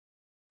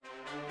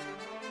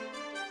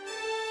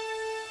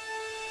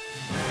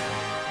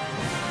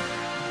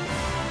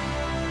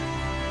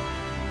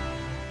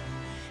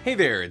Hey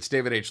there, it's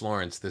David H.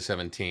 Lawrence, the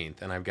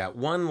 17th, and I've got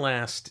one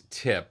last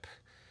tip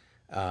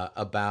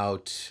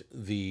about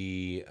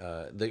the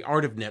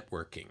art of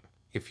networking,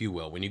 if you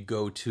will. When you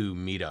go to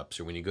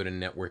meetups or when you go to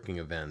networking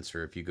events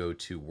or if you go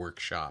to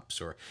workshops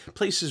or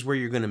places where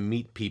you're going to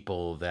meet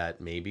people that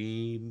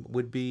maybe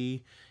would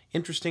be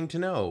interesting to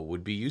know,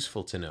 would be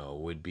useful to know,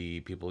 would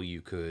be people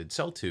you could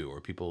sell to or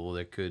people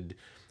that could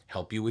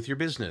help you with your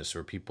business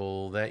or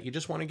people that you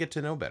just want to get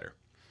to know better.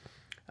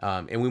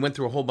 And we went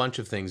through a whole bunch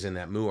of things in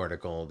that Moo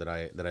article that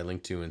I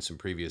linked to in some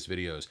previous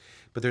videos.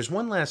 But there's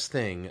one last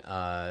thing.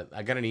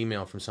 I got an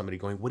email from somebody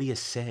going, what do you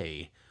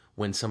say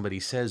when somebody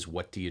says,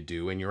 what do you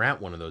do? And you're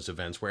at one of those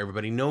events where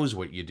everybody knows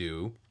what you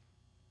do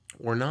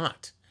or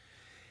not.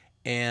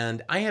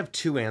 And I have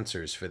two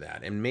answers for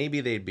that, and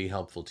maybe they'd be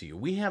helpful to you.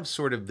 We have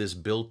sort of this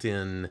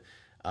built-in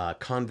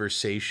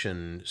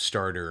conversation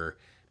starter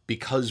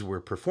because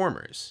we're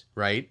performers,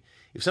 right?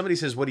 If somebody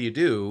says, what do you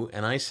do?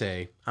 And I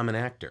say, I'm an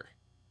actor.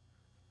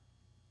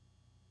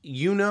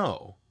 You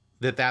know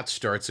that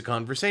starts a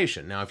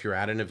conversation. Now, if you're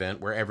at an event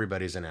where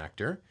everybody's an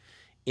actor,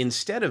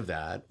 instead of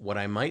that, what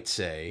I might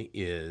say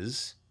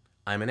is,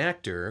 I'm an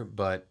actor,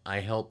 but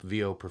I help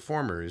VO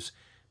performers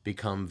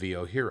become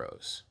VO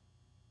heroes.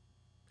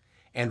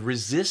 And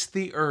resist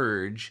the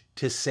urge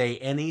to say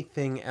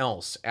anything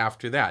else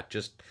after that.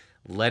 Just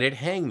let it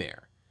hang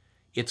there.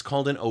 It's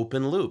called an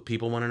open loop.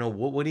 People want to know,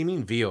 what do you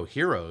mean VO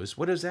heroes?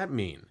 What does that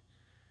mean?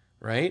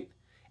 Right?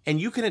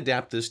 And you can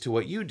adapt this to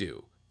what you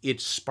do. It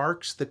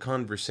sparks the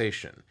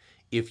conversation.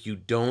 If you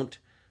don't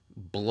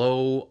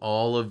blow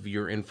all of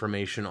your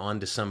information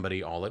onto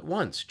somebody all at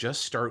once,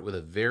 just start with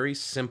a very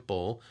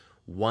simple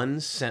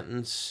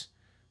one-sentence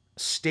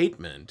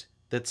statement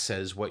that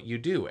says what you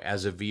do.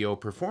 As a VO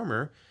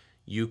performer,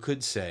 you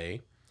could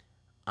say,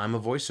 I'm a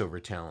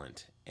voiceover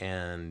talent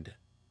and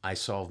I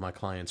solve my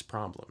clients'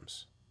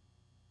 problems.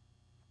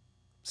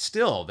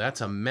 Still, that's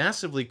a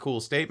massively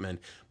cool statement,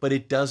 but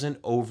it doesn't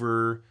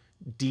over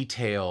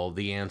detail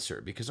the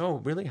answer because,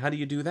 oh, really? How do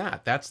you do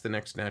that? That's the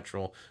next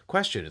natural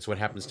question. It's what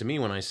happens to me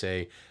when I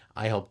say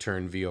I help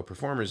turn VO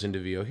performers into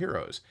VO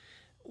heroes.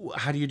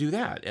 How do you do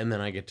that? And then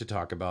I get to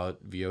talk about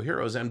VO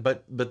heroes.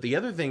 But the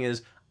other thing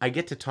is I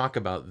get to talk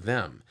about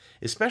them,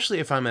 especially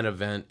if I'm at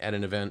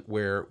an event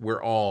where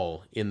we're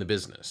all in the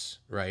business,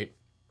 right?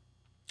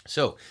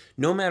 So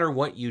no matter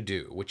what you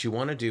do, what you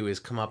want to do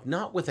is come up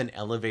not with an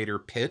elevator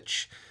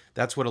pitch.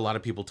 That's what a lot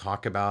of people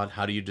talk about.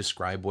 How do you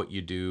describe what you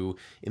do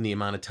in the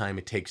amount of time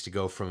it takes to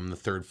go from the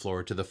third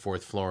floor to the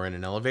fourth floor in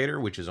an elevator,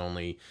 which is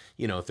only,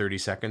 30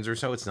 seconds or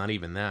so. It's not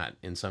even that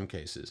in some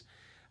cases.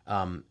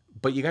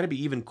 But you got to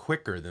be even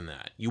quicker than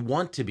that. You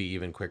want to be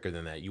even quicker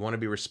than that. You want to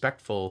be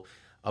respectful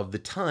of the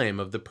time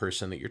of the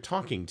person that you're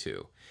talking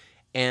to.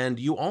 And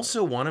you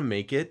also want to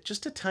make it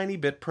just a tiny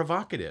bit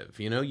provocative.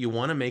 You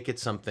want to make it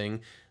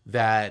something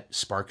that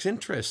sparks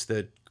interest,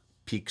 that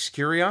piques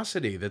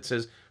curiosity, that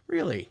says,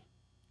 really?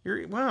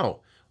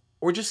 Wow.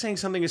 Or just saying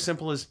something as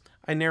simple as,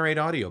 I narrate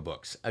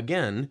audiobooks.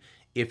 Again,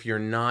 if you're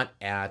not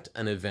at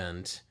an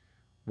event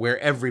where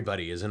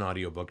everybody is an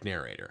audiobook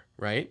narrator,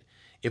 right?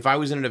 If I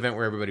was in an event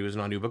where everybody was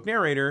an audiobook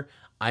narrator,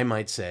 I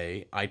might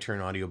say, I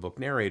turn audiobook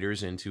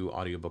narrators into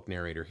audiobook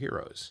narrator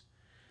heroes.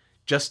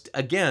 Just,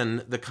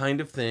 again, the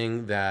kind of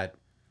thing that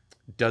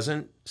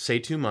doesn't say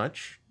too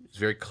much. It's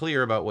very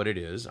clear about what it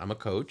is. I'm a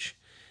coach.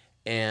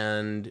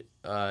 And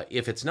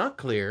if it's not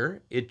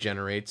clear, it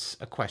generates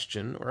a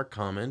question or a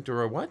comment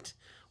or a what?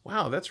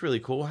 Wow, that's really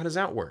cool. How does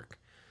that work?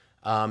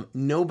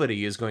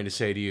 Nobody is going to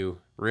say to you,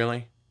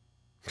 really?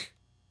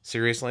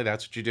 Seriously,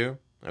 that's what you do?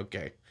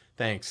 Okay,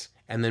 thanks.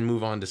 And then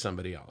move on to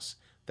somebody else.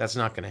 That's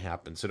not going to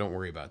happen, so don't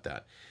worry about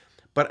that.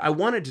 But I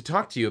wanted to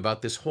talk to you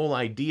about this whole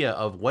idea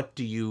of what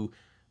do you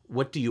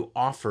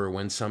offer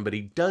when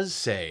somebody does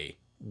say,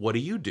 what do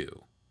you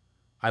do?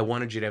 I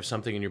wanted you to have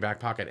something in your back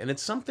pocket. And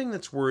it's something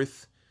that's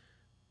worth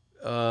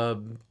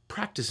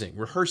practicing,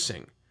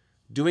 rehearsing,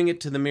 doing it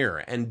to the mirror,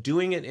 and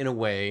doing it in a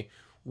way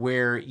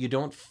where you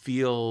don't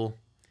feel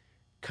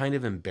kind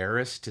of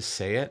embarrassed to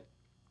say it.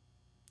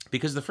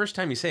 Because the first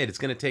time you say it, it's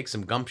going to take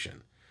some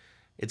gumption.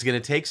 It's going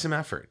to take some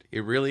effort.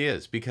 It really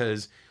is,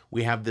 because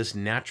we have this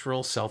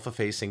natural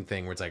self-effacing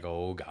thing where it's like,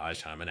 oh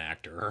gosh, I'm an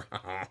actor,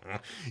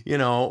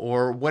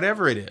 or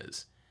whatever it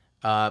is.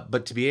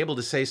 But to be able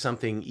to say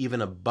something even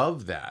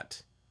above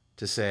that,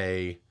 to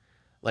say,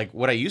 like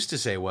what I used to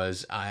say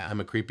was, I'm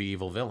a creepy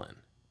evil villain.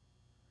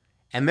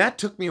 And that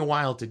took me a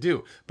while to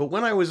do. But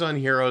when I was on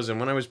Heroes and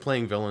when I was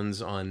playing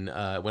villains on,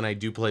 when I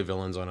do play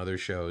villains on other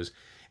shows,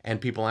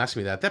 and people ask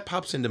me that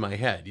pops into my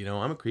head,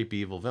 I'm a creepy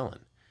evil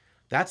villain.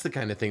 That's the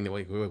kind of thing that,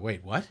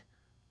 wait, what?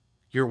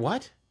 You're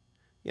what?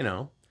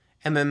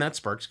 And then that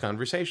sparks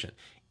conversation.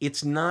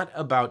 It's not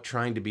about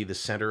trying to be the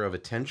center of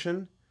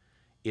attention.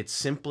 It's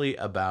simply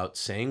about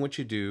saying what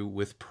you do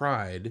with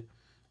pride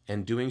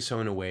and doing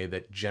so in a way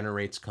that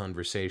generates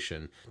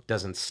conversation,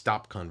 doesn't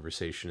stop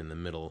conversation in the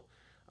middle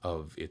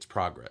of its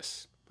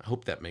progress. I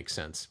hope that makes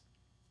sense.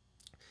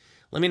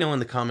 Let me know in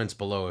the comments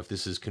below if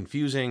this is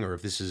confusing or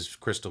if this is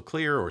crystal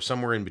clear or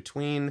somewhere in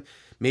between.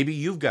 Maybe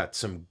you've got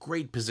some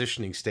great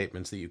positioning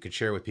statements that you could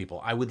share with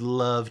people. I would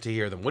love to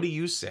hear them. What do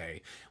you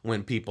say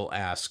when people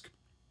ask,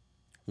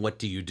 what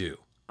do you do?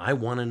 I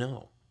want to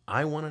know.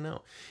 I want to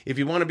know. If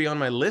you want to be on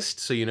my list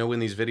so you know when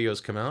these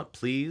videos come out,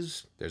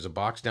 please, there's a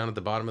box down at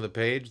the bottom of the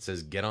page. It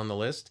says get on the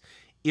list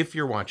if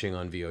you're watching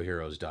on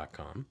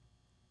voheroes.com.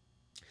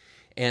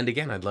 And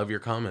again, I'd love your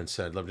comments.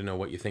 I'd love to know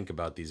what you think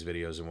about these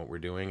videos and what we're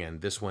doing,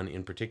 and this one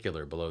in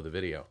particular below the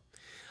video.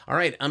 All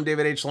right, I'm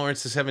David H.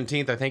 Lawrence, the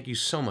 17th. I thank you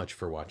so much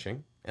for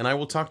watching, and I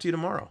will talk to you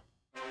tomorrow.